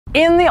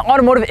In the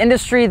automotive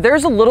industry,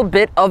 there's a little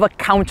bit of a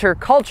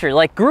counterculture,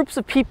 like groups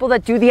of people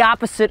that do the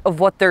opposite of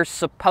what they're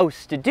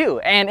supposed to do.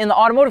 And in the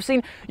automotive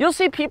scene, you'll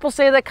see people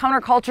say that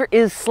counterculture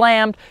is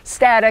slammed,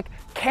 static,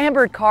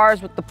 cambered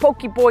cars with the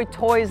Pokeboy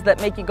toys that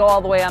make you go all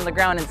the way on the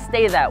ground and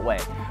stay that way.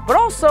 But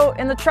also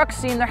in the truck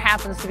scene, there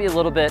happens to be a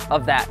little bit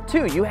of that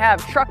too. You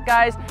have truck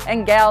guys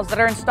and gals that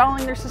are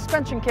installing their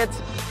suspension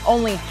kits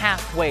only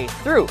halfway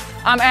through.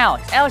 I'm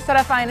Alex,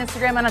 Alex.fi on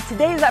Instagram, and on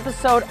today's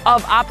episode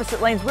of Opposite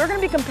Lanes, we're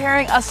gonna be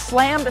comparing a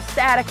slammed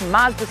static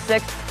Mazda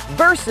 6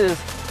 versus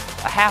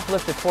a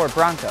half-lifted Ford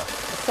Bronco.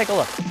 Let's take a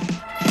look.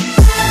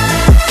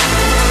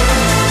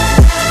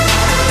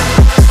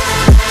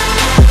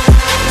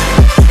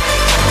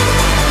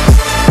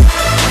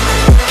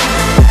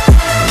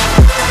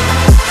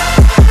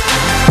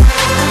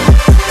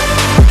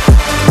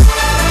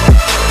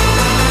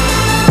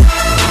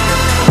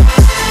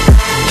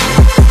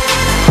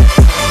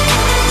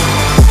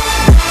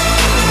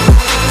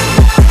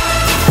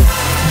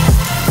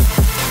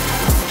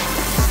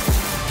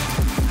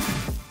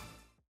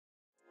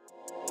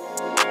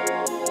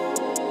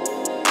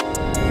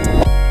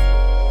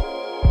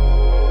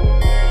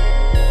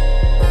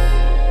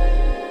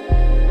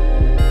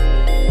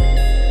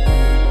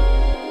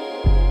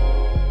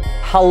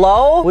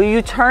 Hello? Will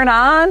you turn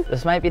on?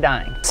 This might be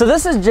dying. So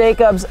this is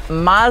Jacob's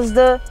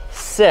Mazda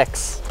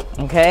 6,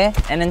 okay?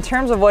 And in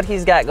terms of what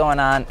he's got going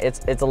on,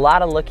 it's a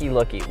lot of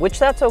looky-looky, which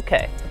that's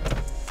okay.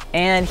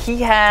 And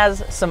he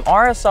has some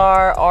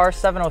RSR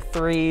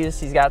R703s,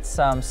 he's got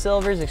some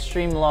silvers,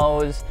 extreme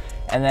lows,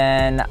 and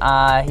then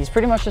he's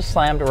pretty much just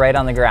slammed right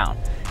on the ground.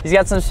 He's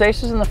got some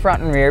spacers in the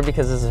front and rear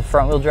because this is a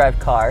front-wheel drive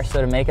car,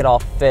 so to make it all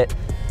fit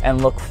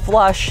and look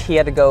flush, he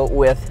had to go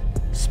with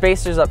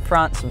spacers up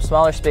front, some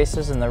smaller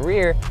spacers in the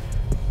rear,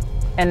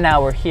 and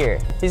now we're here.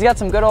 He's got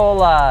some good old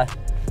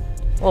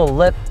little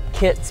lip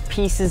kits,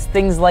 pieces,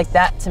 things like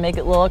that to make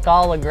it look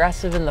all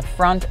aggressive in the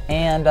front,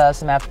 and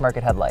some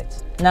aftermarket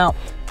headlights. Now,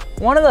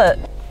 one of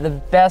the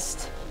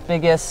best,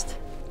 biggest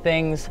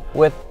things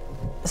with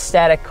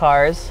static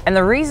cars, and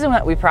the reason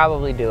that we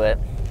probably do it,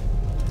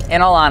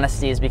 in all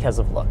honesty, is because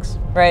of looks,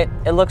 right?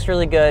 It looks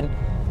really good,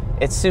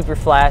 it's super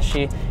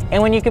flashy,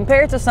 and when you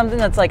compare it to something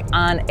that's like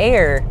on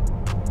air,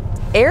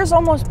 air's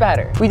almost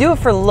better. We do it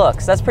for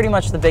looks, that's pretty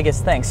much the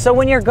biggest thing. So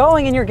when you're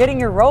going and you're getting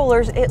your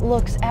rollers, it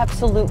looks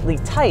absolutely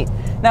tight.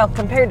 Now,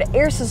 compared to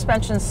air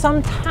suspension,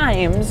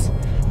 sometimes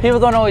people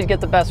don't always get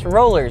the best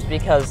rollers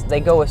because they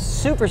go with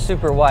super,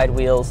 super wide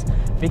wheels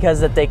because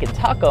that they can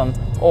tuck them,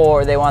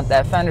 or they want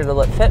that fender to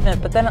look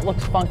fitment, but then it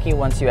looks funky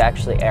once you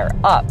actually air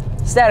up.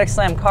 Static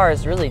slam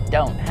cars really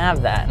don't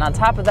have that. And on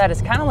top of that,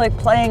 it's kind of like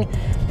playing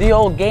the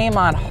old game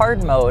on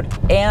hard mode,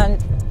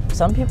 and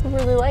some people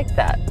really like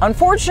that.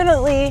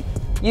 Unfortunately,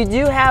 you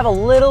do have a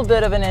little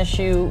bit of an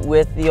issue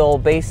with the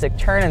old basic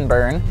turn and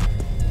burn.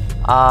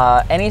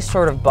 Any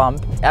sort of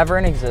bump ever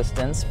in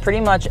existence, pretty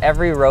much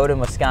every road in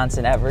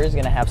Wisconsin ever is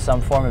gonna have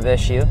some form of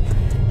issue.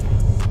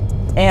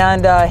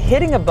 And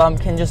hitting a bump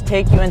can just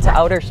take you into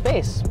outer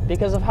space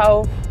because of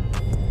how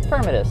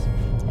firm it is.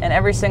 And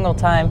every single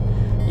time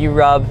you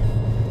rub,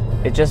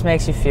 it just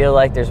makes you feel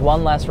like there's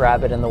one less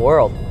rabbit in the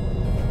world.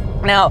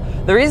 Now,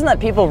 the reason that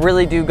people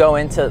really do go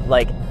into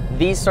like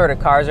these sort of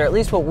cars, or at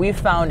least what we've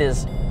found,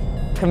 is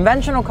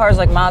conventional cars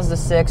like Mazda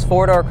 6,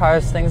 four-door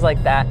cars, things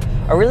like that,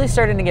 are really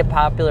starting to get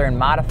popular and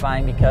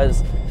modifying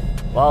because,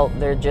 well,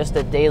 they're just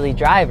a daily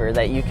driver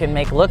that you can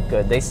make look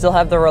good. They still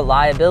have the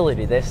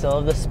reliability, they still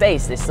have the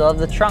space, they still have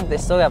the trunk, they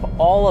still have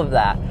all of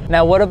that.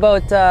 Now, what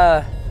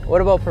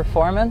about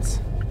performance?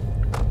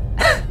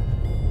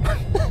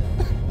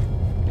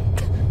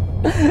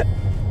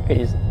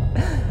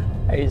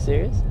 Are you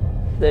serious?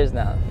 There's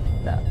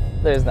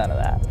there's none of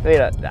that. We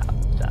don't, no,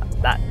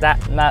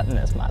 not in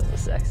this Mazda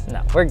 6.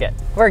 No, we're good.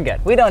 We're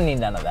good. We don't need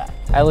none of that.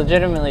 I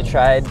legitimately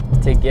tried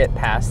to get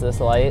past this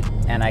light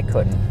and I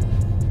couldn't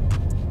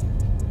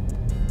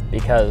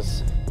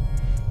because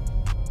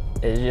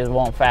it just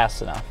won't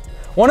fast enough.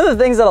 One of the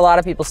things that a lot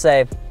of people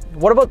say,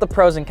 what about the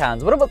pros and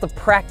cons? What about the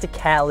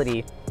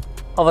practicality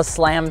of a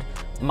slammed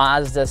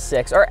Mazda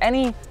 6 or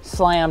any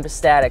slammed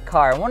static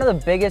car? And one of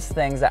the biggest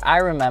things that I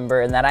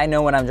remember and that I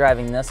know when I'm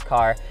driving this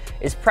car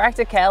is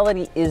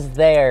practicality is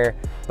there,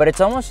 but it's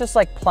almost just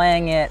like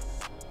playing it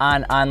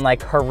on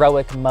like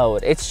heroic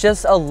mode. It's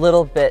just a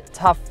little bit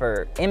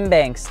tougher.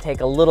 Inbanks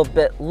take a little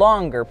bit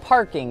longer.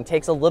 Parking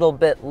takes a little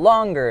bit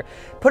longer.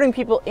 Putting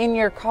people in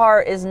your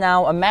car is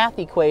now a math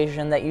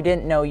equation that you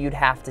didn't know you'd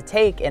have to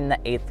take in the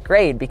 8th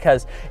grade,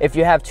 because if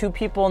you have two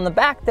people in the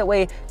back that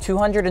weigh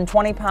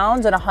 220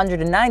 pounds and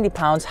 190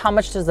 pounds, how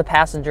much does the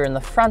passenger in the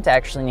front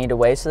actually need to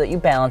weigh so that you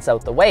balance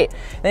out the weight?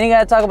 Then you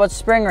gotta talk about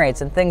spring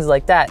rates and things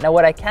like that. Now,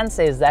 what I can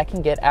say is that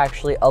can get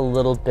actually a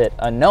little bit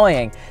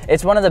annoying.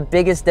 It's one of the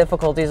biggest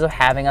difficulties of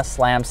having a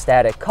slam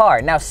static car.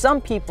 Now,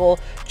 some people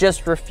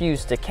just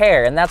refuse to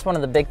care, and that's one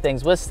of the big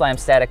things with slam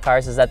static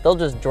cars, is that they'll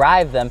just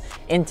drive them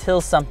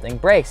until something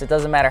breaks. It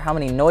doesn't matter how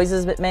many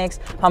noises it makes,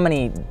 how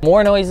many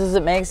more noises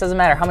it makes, doesn't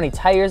matter how many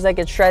tires that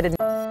get shredded.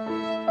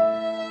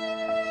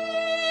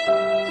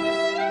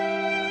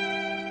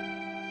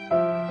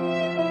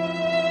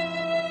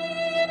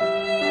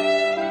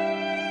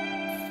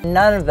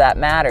 None of that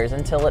matters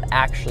until it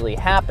actually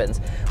happens,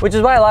 which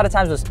is why a lot of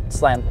times with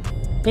slam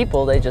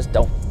people, they just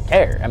don't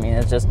care. I mean,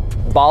 it's just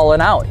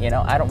balling out, you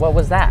know? What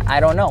was that? I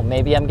don't know.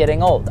 Maybe I'm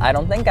getting old. I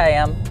don't think I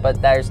am,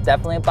 but there's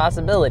definitely a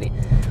possibility.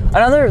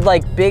 Another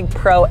like big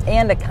pro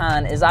and a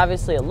con is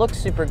obviously it looks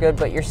super good,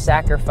 but you're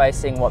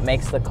sacrificing what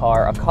makes the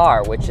car a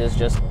car, which is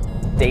just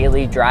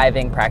daily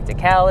driving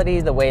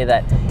practicality, the way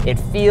that it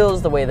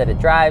feels, the way that it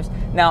drives.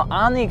 Now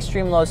on the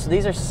extreme low, so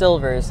these are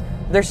silvers,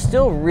 they're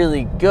still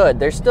really good.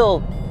 They're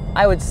still,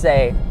 I would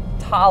say,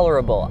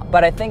 tolerable,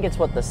 but I think it's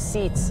what the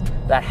seats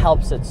that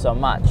helps it so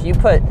much. You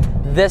put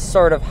this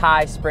sort of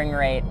high spring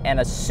rate and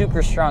a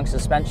super strong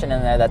suspension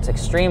in there that's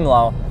extreme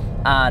low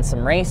on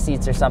some race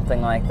seats or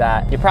something like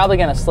that, you're probably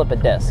gonna slip a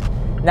disc.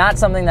 Not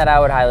something that I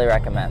would highly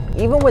recommend.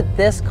 Even with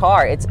this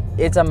car,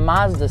 it's a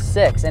Mazda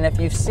 6, and if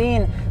you've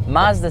seen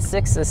Mazda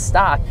 6's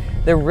stock,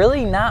 they're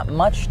really not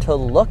much to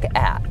look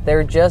at.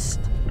 They're just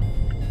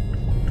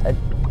a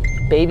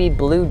baby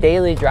blue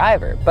daily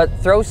driver, but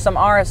throw some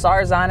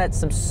RSRs on it,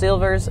 some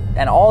silvers,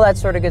 and all that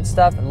sort of good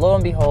stuff, and lo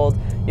and behold,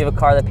 you have a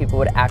car that people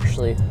would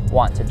actually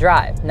want to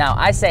drive. Now,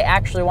 I say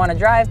actually want to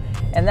drive,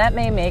 and that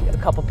may make a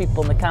couple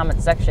people in the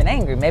comment section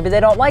angry. Maybe they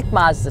don't like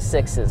Mazda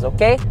 6s,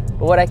 okay?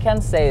 But what I can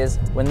say is,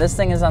 when this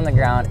thing is on the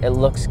ground, it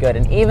looks good.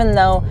 And even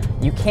though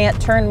you can't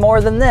turn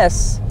more than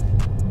this,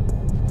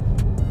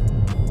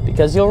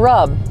 because you'll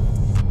rub,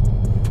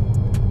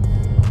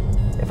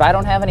 if I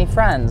don't have any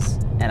friends,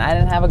 and I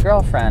didn't have a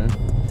girlfriend,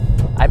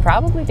 I'd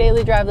probably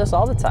daily drive this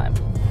all the time.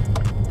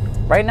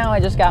 Right now, I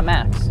just got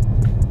Max.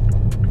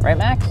 Right,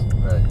 Max?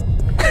 Right.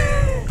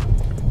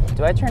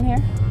 Do I turn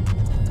here?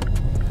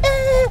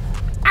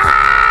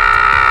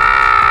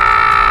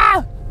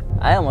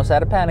 I almost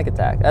had a panic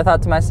attack. I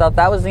thought to myself,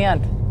 that was the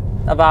end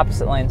of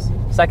Opposite Lanes.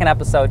 Second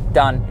episode,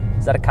 done.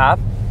 Is that a cop?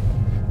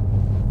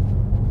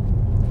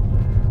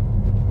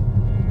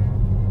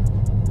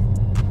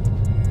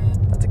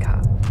 That's a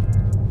cop.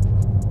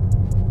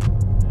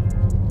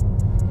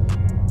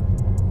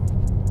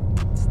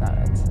 It's not,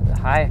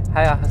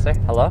 hi officer,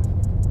 hello?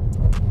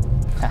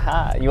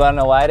 Haha, you wanna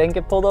know why I didn't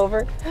get pulled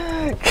over?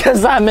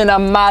 Cause I'm in a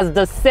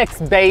Mazda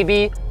 6,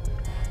 baby.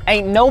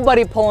 Ain't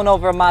nobody pulling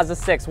over a Mazda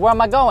 6. Where am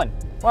I going?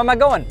 Where am I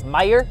going?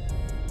 Meyer?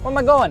 Where am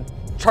I going?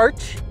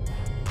 Church?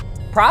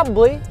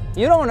 Probably.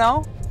 You don't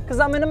know. Because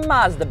I'm in a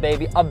Mazda,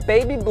 baby. A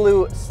baby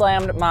blue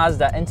slammed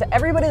Mazda. And to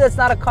everybody that's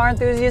not a car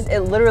enthusiast,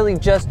 it literally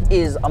just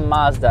is a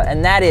Mazda.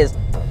 And that is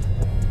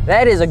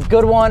a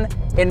good one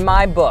in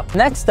my book.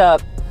 Next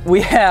up, we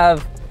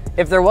have,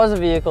 if there was a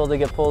vehicle to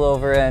get pulled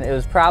over in, it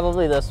was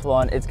probably this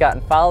one. It's gotten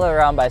followed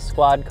around by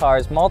squad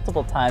cars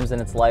multiple times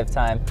in its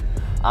lifetime.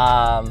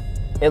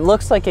 It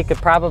looks like it could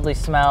probably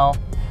smell,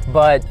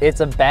 but it's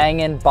a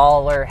banging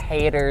baller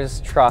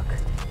haters truck,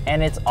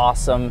 and it's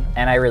awesome,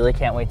 and I really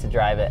can't wait to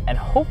drive it and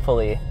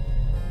hopefully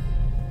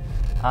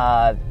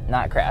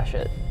not crash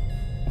it,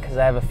 because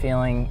I have a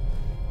feeling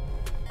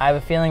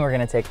we're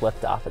gonna take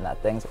lift off in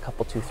that thing a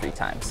couple, 2-3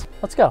 times.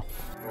 Let's go.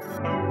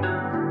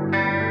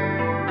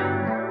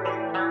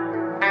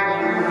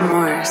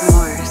 Morse.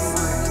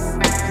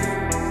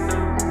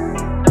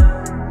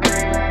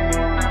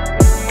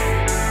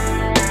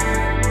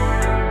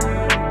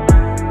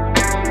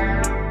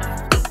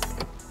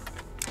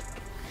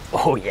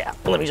 Oh yeah,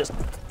 let me just...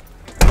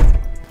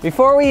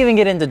 Before we even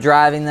get into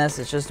driving this,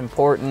 it's just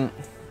important.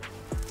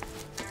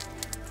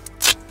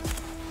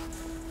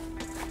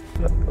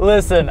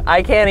 Listen,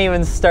 I can't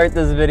even start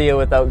this video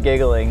without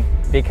giggling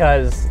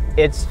because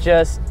it's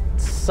just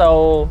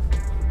so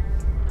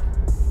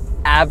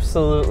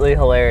absolutely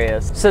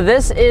hilarious. So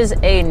this is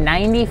a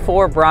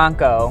 94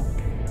 Bronco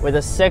with a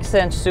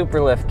 6-inch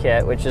super lift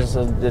kit, which is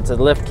it's a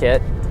lift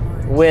kit,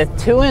 with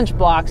 2-inch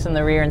blocks in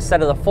the rear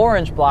instead of the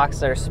 4-inch blocks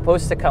that are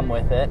supposed to come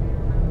with it,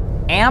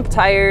 amp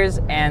tires,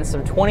 and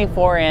some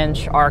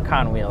 24-inch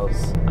Archon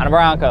wheels on a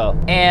Bronco.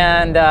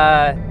 And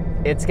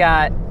it's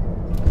got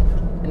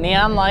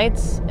neon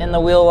lights in the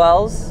wheel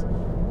wells.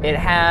 It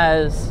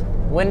has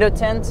window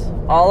tint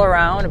all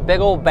around, a big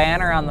old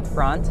banner on the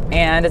front,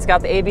 and it's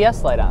got the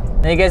ABS light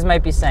on. Now you guys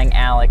might be saying,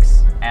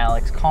 Alex,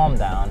 calm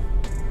down.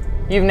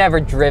 You've never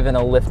driven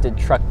a lifted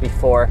truck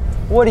before.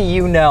 What do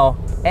you know?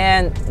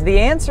 And the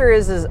answer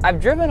is I've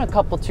driven a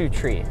couple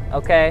 2-tree,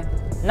 okay?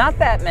 Not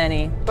that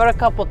many, but a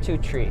couple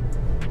 2-tree.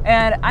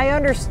 And I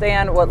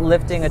understand what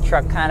lifting a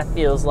truck kind of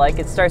feels like.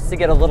 It starts to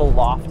get a little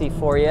lofty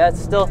for you. It's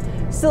still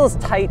is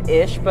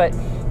tight-ish, but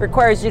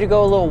requires you to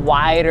go a little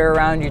wider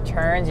around your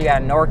turns. You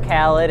got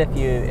NorCal it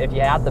if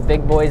you have the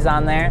big boys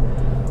on there.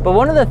 But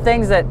one of the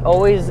things that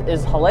always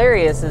is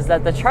hilarious is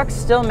that the trucks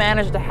still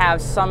manage to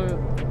have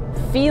some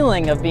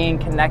feeling of being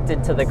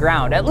connected to the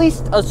ground, at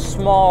least a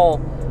small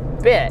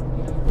bit.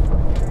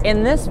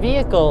 In this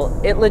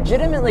vehicle, it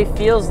legitimately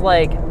feels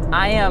like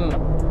I am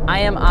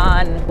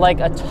on like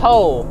a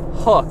tow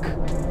hook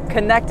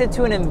connected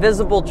to an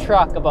invisible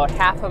truck about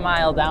half a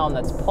mile down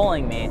that's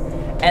pulling me.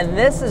 And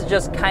this is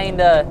just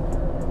kind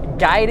of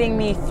guiding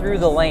me through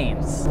the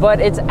lanes. But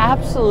it's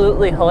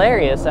absolutely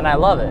hilarious and I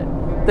love it.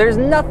 There's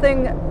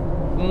nothing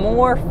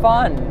more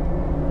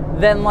fun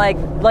then like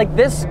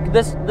this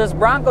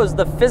Bronco is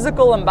the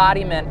physical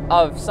embodiment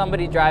of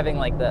somebody driving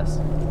like this.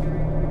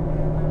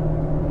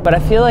 But I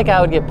feel like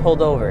I would get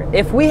pulled over.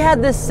 If we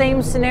had this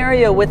same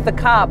scenario with the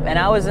cop and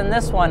I was in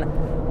this one,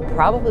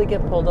 probably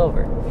get pulled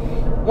over.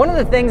 One of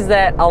the things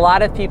that a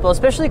lot of people,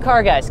 especially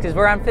car guys, because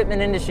we're on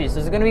Fitment Industries, so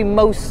there's gonna be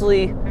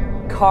mostly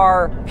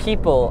car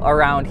people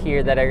around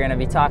here that are gonna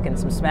be talking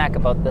some smack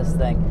about this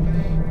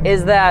thing,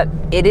 is that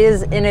it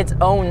is in its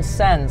own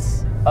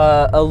sense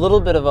a little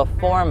bit of a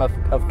form of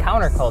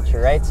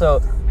counterculture, right? So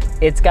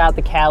it's got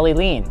the cali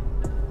lean.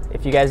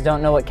 If you guys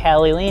don't know what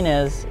cali lean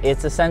is,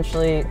 it's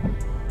essentially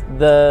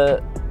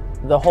the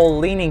whole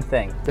leaning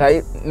thing,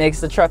 right?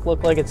 Makes the truck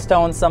look like it's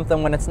towing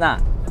something when it's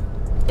not.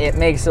 It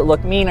makes it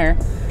look meaner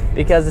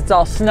because it's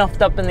all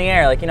snuffed up in the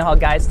air. Like, you know how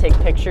guys take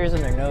pictures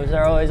and their noses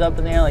are always up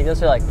in the air like this?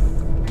 They're like,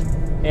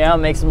 you know, it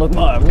makes them look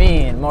more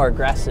mean, more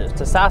aggressive,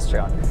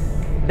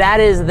 testosterone. That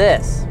is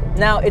this.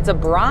 Now, it's a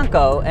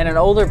Bronco and an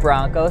older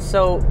Bronco,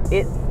 so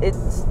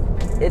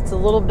it's a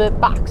little bit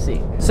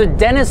boxy. So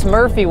Dennis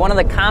Murphy, one of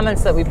the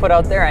comments that we put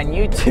out there on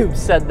YouTube,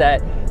 said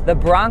that the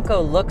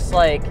Bronco looks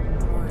like,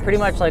 pretty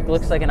much like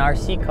looks like an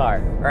RC car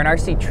or an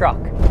RC truck.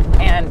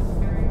 And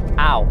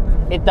ow,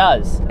 it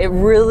does. It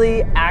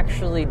really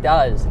actually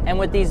does. And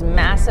with these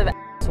massive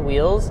ass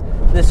wheels,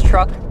 this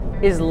truck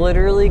is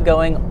literally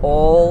going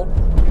all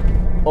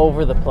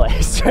over the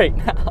place right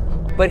now.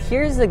 But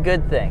here's the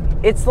good thing.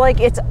 It's like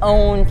its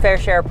own fair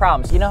share of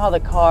problems. You know how the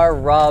car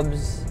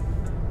rubs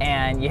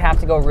and you have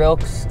to go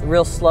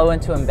real slow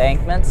into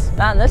embankments?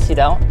 Not in this, you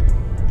don't.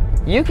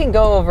 You can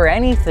go over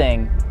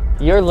anything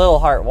your little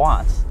heart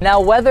wants.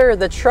 Now, whether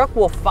the truck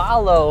will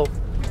follow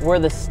where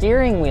the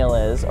steering wheel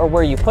is or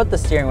where you put the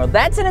steering wheel,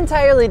 that's an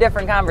entirely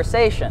different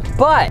conversation.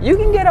 But you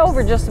can get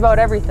over just about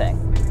everything.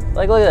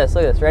 Like, look at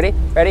this, ready?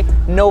 Ready?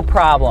 No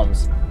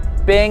problems.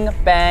 Bing,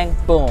 bang,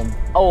 boom.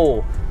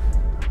 Oh,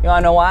 you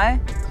wanna know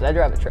why? Because I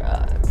drive a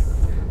truck.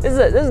 This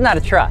is not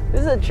a truck.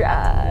 This is a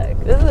truck.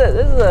 This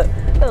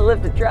is a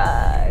lifted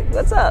truck.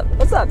 What's up?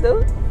 What's up,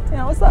 dude? You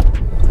know, what's up?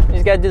 You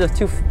just gotta do the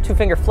two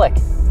finger flick,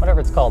 whatever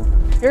it's called.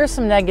 Here are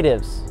some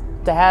negatives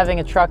to having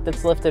a truck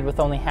that's lifted with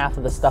only half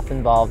of the stuff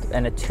involved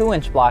and a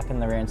 2-inch block in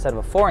the rear instead of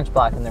a 4-inch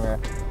block in the rear.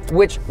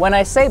 Which, when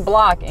I say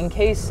block, in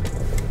case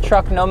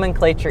truck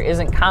nomenclature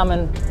isn't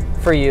common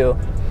for you,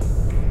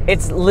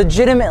 it's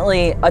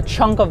legitimately a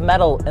chunk of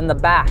metal in the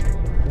back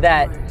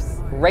that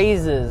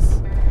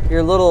raises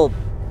your little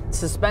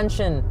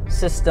suspension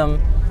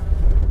system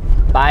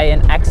by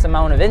an X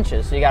amount of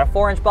inches. So you got a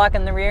 4-inch block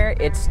in the rear.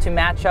 It's to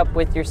match up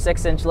with your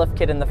 6-inch lift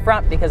kit in the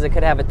front because it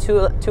could have a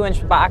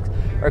 2-inch box,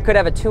 or it could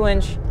have a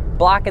 2-inch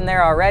block in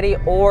there already,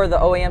 or the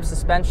OEM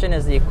suspension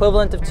is the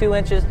equivalent of 2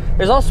 inches.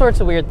 There's all sorts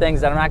of weird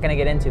things that I'm not gonna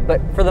get into,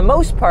 but for the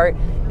most part,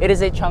 it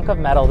is a chunk of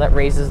metal that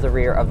raises the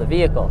rear of the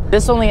vehicle.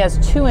 This only has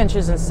 2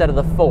 inches instead of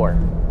the 4.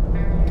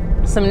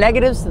 Some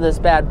negatives to this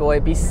bad boy,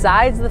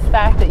 besides the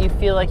fact that you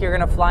feel like you're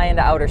gonna fly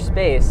into outer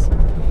space,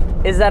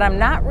 is that I'm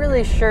not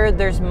really sure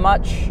there's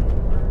much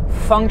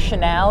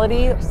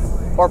functionality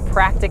or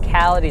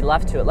practicality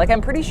left to it. Like,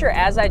 I'm pretty sure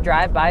as I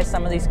drive by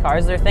some of these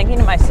cars, they're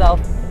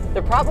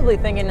probably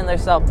thinking to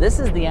themselves, this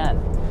is the end.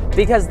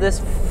 Because this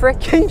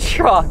freaking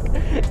truck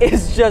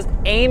is just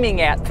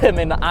aiming at them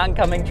in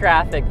oncoming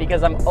traffic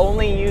because I'm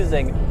only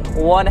using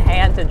one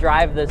hand to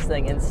drive this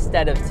thing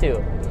instead of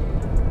two.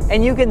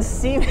 And you can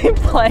see me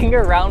playing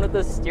around with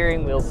the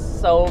steering wheel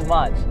so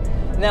much.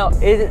 Now,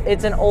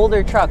 it's an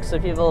older truck, so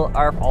people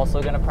are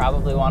also gonna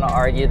probably wanna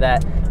argue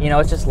that, you know,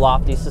 it's just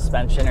lofty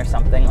suspension or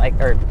something like,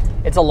 or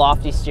it's a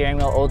lofty steering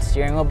wheel, old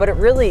steering wheel, but it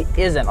really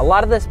isn't. A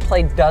lot of this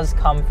play does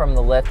come from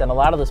the lift, and a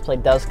lot of this play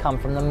does come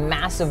from the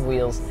massive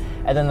wheels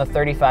and then the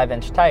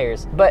 35-inch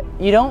tires. But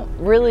you don't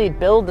really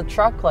build a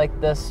truck like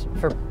this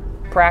for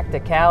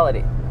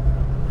practicality.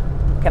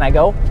 Can I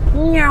go?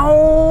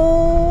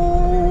 No.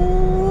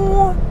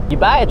 You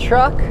buy a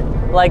truck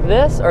like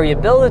this, or you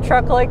build a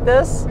truck like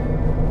this,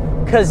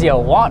 because you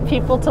want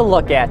people to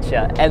look at you,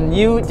 and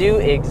you do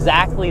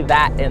exactly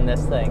that in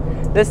this thing.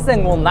 This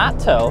thing will not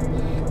tow.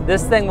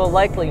 This thing will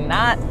likely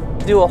not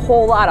do a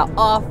whole lot of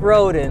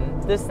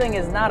off-roading. This thing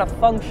is not a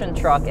function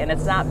truck, and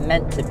it's not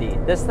meant to be.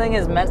 This thing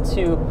is meant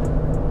to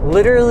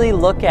literally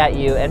look at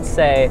you and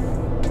say,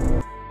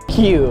 "F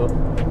you,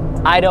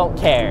 I don't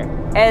care."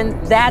 And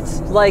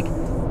that's like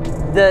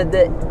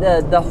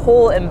the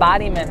whole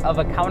embodiment of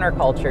a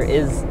counterculture,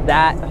 is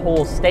that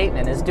whole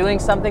statement, is doing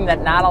something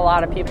that not a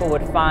lot of people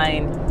would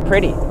find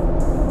pretty.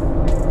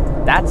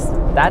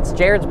 That's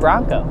Jared's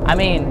Bronco. I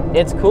mean,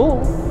 it's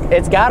cool.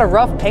 It's got a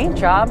rough paint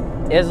job.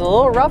 It's a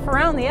little rough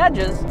around the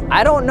edges.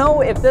 I don't know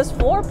if this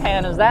floor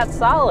pan is that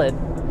solid,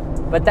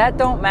 but that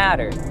don't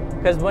matter.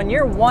 Because when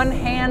you're one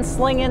hand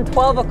slinging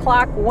 12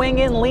 o'clock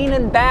winging,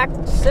 leaning back,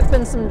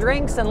 sipping some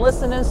drinks and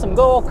listening to some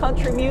good old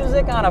country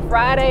music on a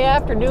Friday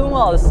afternoon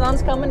while the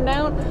sun's coming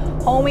down,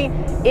 homie,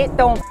 it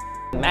don't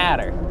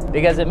matter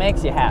because it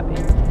makes you happy.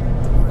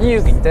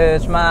 You can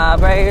touch my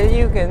breath,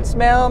 you can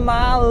smell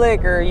my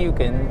liquor, you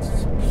can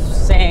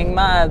sing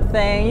my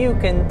thing, you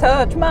can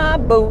touch my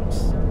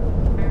boots.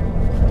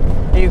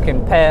 You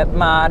can pet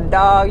my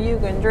dog, you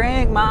can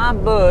drink my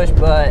bush,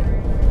 but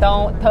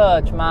don't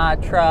touch my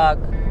truck.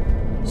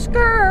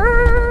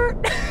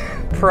 Skirt.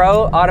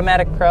 Pro,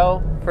 automatic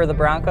pro for the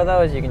Bronco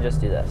though, is you can just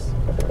do this.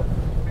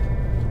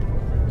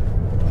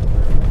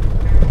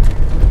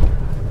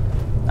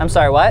 I'm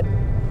sorry, what?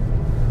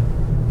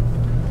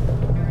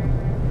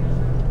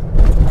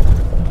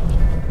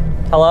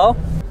 Hello?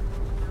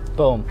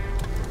 Boom.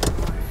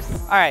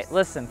 All right,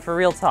 listen, for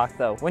real talk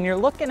though, when you're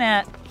looking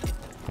at,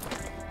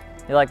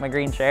 you like my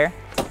green chair?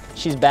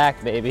 She's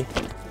back, baby.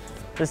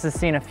 This has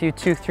seen a few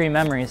 2-3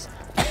 memories.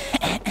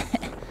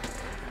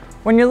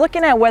 When you're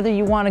looking at whether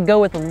you want to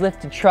go with a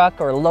lifted truck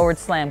or a lowered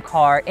slam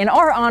car, in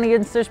our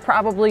audience, there's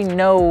probably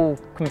no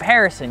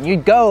comparison.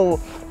 You'd go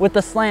with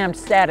the slammed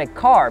static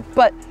car,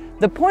 but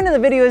the point of the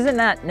video isn't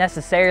not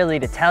necessarily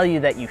to tell you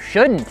that you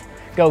shouldn't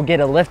go get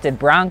a lifted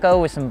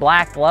Bronco with some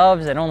black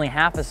gloves and only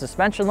half a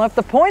suspension lift.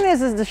 The point is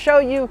to show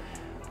you,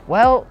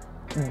 well,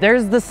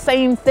 there's the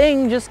same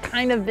thing, just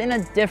kind of in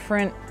a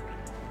different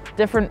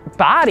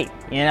body,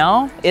 you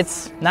know?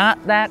 It's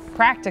not that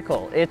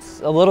practical.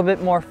 It's a little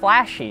bit more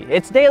flashy.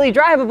 It's daily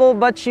drivable,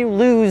 but you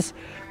lose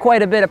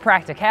quite a bit of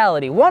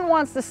practicality. One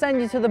wants to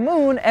send you to the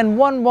moon and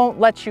one won't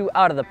let you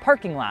out of the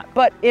parking lot.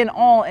 But in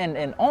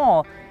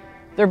all,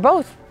 they're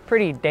both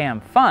pretty damn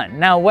fun.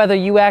 Now, whether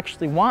you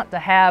actually want to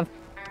have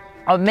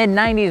a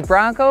mid-90s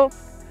Bronco,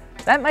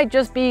 that might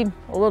just be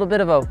a little bit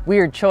of a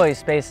weird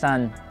choice based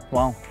on,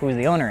 well, who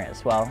the owner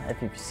is. Well,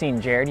 if you've seen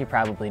Jared, you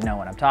probably know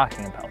what I'm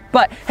talking about.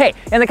 But hey,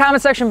 in the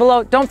comment section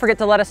below, don't forget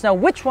to let us know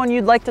which one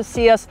you'd like to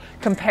see us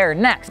compare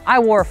next. I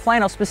wore a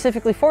flannel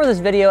specifically for this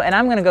video, and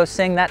I'm gonna go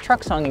sing that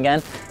truck song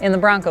again in the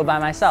Bronco by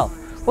myself.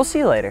 We'll see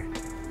you later.